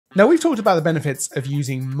Now, we've talked about the benefits of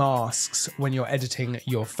using masks when you're editing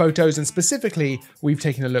your photos, and specifically, we've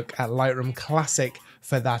taken a look at Lightroom Classic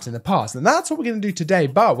for that in the past. And that's what we're going to do today,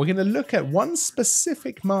 but we're going to look at one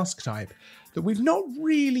specific mask type that we've not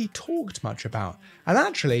really talked much about. And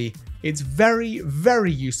actually, it's very,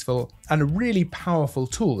 very useful and a really powerful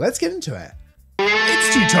tool. Let's get into it.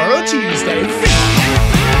 It's Tutorial Tuesday.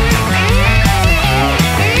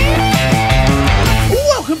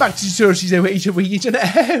 Welcome back to Tutorial Tuesday, where each and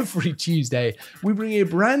every Tuesday we bring you a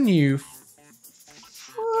brand new,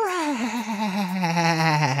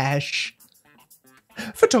 fresh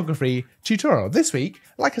photography tutorial. This week,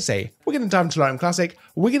 like I say, we're going to dive into Lightroom Classic.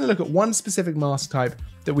 We're going to look at one specific mask type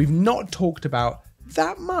that we've not talked about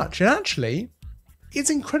that much, and actually, it's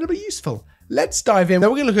incredibly useful. Let's dive in. Now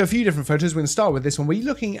we're going to look at a few different photos. We're going to start with this one. We're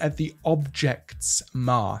looking at the objects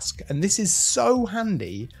mask, and this is so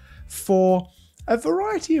handy for a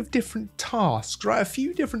variety of different tasks, right? A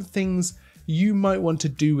few different things you might want to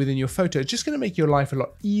do within your photo. It's just going to make your life a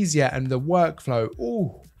lot easier and the workflow,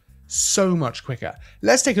 so much quicker.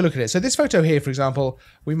 Let's take a look at it. So this photo here, for example,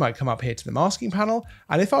 we might come up here to the masking panel,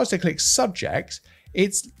 and if I was to click subject,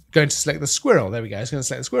 it's going to select the squirrel. There we go. It's going to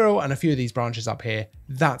select the squirrel and a few of these branches up here.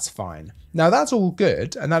 That's fine. Now that's all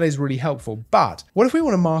good, and that is really helpful. But what if we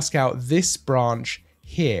want to mask out this branch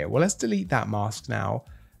here? Well, let's delete that mask now.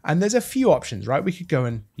 And there's a few options, right? We could go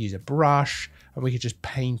and use a brush, and we could just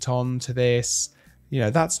paint on to this. You know,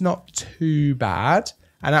 that's not too bad.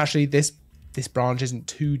 And actually this branch isn't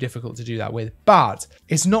too difficult to do that with, but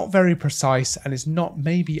it's not very precise and it's not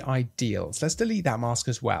maybe ideal. So let's delete that mask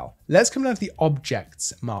as well. Let's come down to the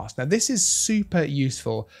objects mask. Now this is super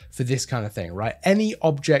useful for this kind of thing, right? Any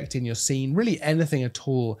object in your scene, really anything at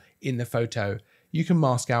all in the photo, you can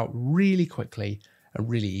mask out really quickly and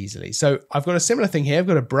really easily. So I've got a similar thing here. I've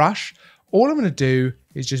got a brush. All I'm going to do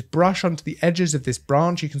is just brush onto the edges of this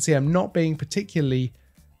branch. You can see I'm not being particularly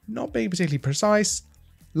precise.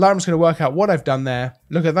 Lightroom's going to work out what I've done there.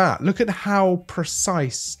 Look at that. Look at how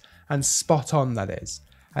precise and spot on that is.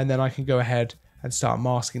 And then I can go ahead and start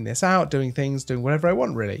masking this out, doing whatever I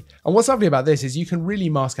want really. And what's lovely about this is you can really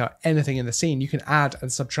mask out anything in the scene. You can add and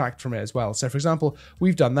subtract from it as well. So for example,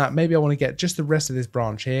 we've done that. Maybe I want to get just the rest of this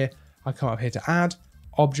branch here. I come up here to add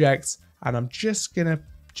objects, and I'm just gonna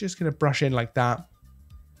brush in like that.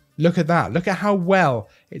 Look at that. Look at how well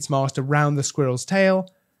it's masked around the squirrel's tail.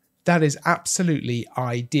 That is absolutely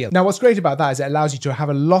ideal. Now, what's great about that is it allows you to have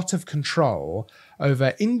a lot of control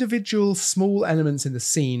over individual small elements in the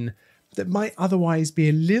scene that might otherwise be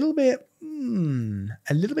a little bit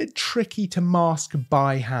tricky to mask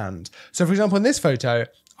by hand. So for example, in this photo,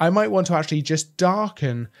 I might want to actually just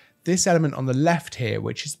darken this element on the left here,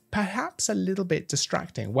 which is perhaps a little bit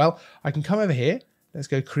distracting. Well, I can come over here. Let's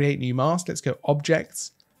go create new mask. Let's go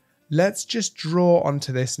objects. Let's just draw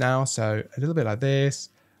onto this now. So a little bit like this.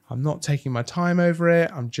 I'm not taking my time over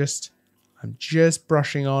it. I'm just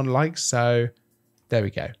brushing on like so. There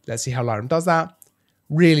we go. Let's see how Lightroom does that.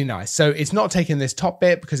 Really nice. So it's not taking this top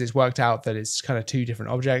bit because it's worked out that it's kind of two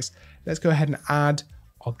different objects. Let's go ahead and add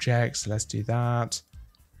objects. Let's do that.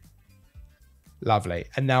 Lovely.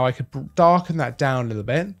 And now I could darken that down a little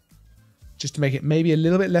bit just to make it maybe a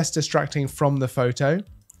little bit less distracting from the photo.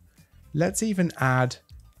 Let's even add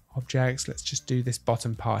objects. Let's just do this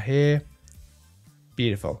bottom part here.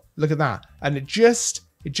 Beautiful. Look at that. And it just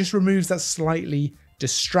removes that slightly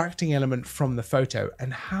distracting element from the photo.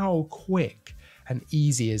 And how quick and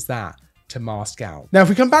easy is that to mask out? Now, if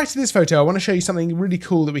we come back to this photo, I want to show you something really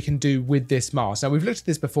cool that we can do with this mask. Now, we've looked at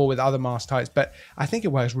this before with other mask types, but I think it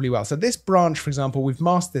works really well. So this branch, for example, we've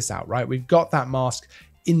masked this out, right? We've got that mask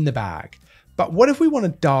in the bag. But what if we want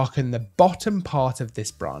to darken the bottom part of this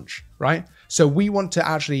branch, right? So we want to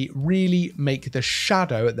actually really make the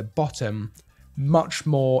shadow at the bottom much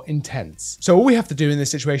more intense. So all we have to do in this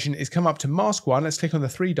situation is come up to mask one. Let's click on the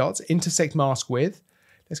three dots, intersect mask with.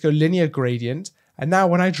 Let's go linear gradient. And now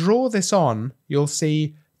when I draw this on, you'll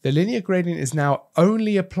see the linear gradient is now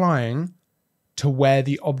only applying to where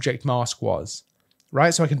the object mask was,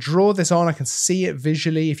 right? So I can draw this on, I can see it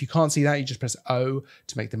visually. If you can't see that, you just press O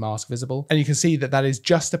to make the mask visible. And you can see that that is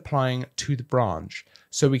just applying to the branch.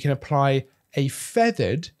 So we can apply a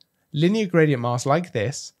feathered linear gradient mask like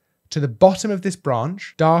this to the bottom of this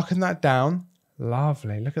branch, darken that down.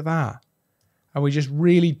 Lovely, look at that. And we just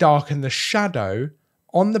really darken the shadow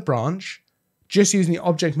on the branch, just using the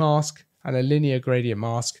object mask and a linear gradient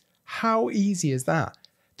mask. How easy is that?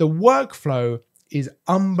 The workflow is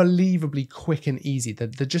unbelievably quick and easy. The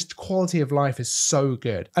just quality of life is so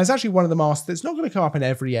good. And it's actually one of the masks that's not going to come up in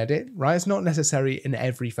every edit, right? It's not necessary in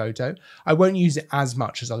every photo. I won't use it as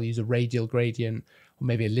much as I'll use a radial gradient or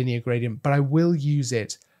maybe a linear gradient, but I will use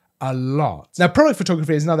it a lot. Now, product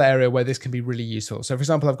photography is another area where this can be really useful. So for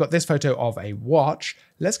example, I've got this photo of a watch.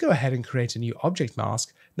 Let's go ahead and create a new object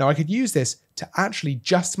mask. Now I could use this to actually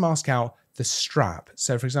just mask out the strap.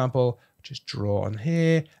 So for example, just draw on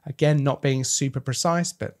here. Again, not being super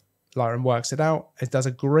precise, but Lightroom works it out. It does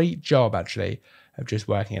a great job actually of just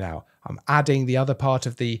working it out. I'm adding the other part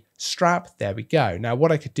of the strap. There we go. Now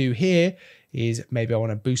what I could do here is maybe I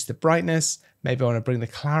want to boost the brightness. Maybe I want to bring the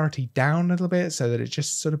clarity down a little bit so that it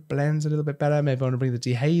just sort of blends a little bit better. Maybe I want to bring the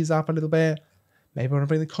dehaze up a little bit. Maybe I want to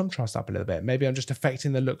bring the contrast up a little bit. Maybe I'm just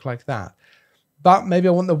affecting the look like that. But maybe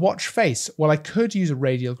I want the watch face. Well, I could use a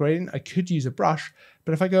radial gradient. I could use a brush.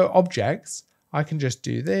 But if I go objects, I can just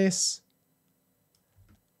do this.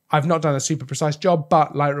 I've not done a super precise job,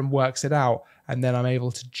 but Lightroom works it out. And then I'm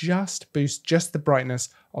able to just boost just the brightness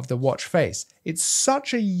of the watch face. It's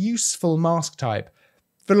such a useful mask type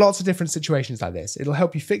for lots of different situations like this. It'll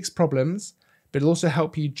help you fix problems, but it'll also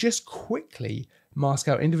help you just quickly mask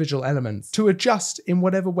out individual elements to adjust in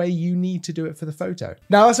whatever way you need to do it for the photo.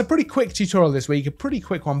 Now, that's a pretty quick tutorial this week, a pretty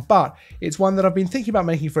quick one, but it's one that I've been thinking about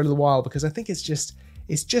making for a little while because I think it's just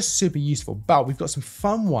super useful. But we've got some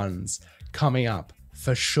fun ones coming up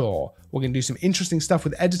for sure. We're going to do some interesting stuff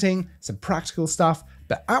with editing, some practical stuff,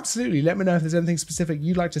 but absolutely let me know if there's anything specific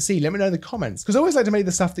you'd like to see. Let me know in the comments, because I always like to make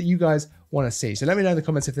the stuff that you guys want to see. So let me know in the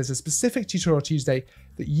comments if there's a specific Tutorial Tuesday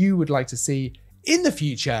that you would like to see in the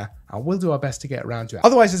future, and we'll do our best to get around to it.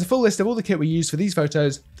 Otherwise, there's a full list of all the kit we use for these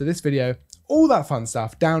photos, for this video, all that fun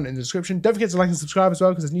stuff down in the description. Don't forget to like and subscribe as well,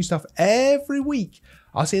 because there's new stuff every week.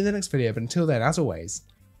 I'll see you in the next video, but until then, as always,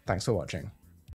 thanks for watching.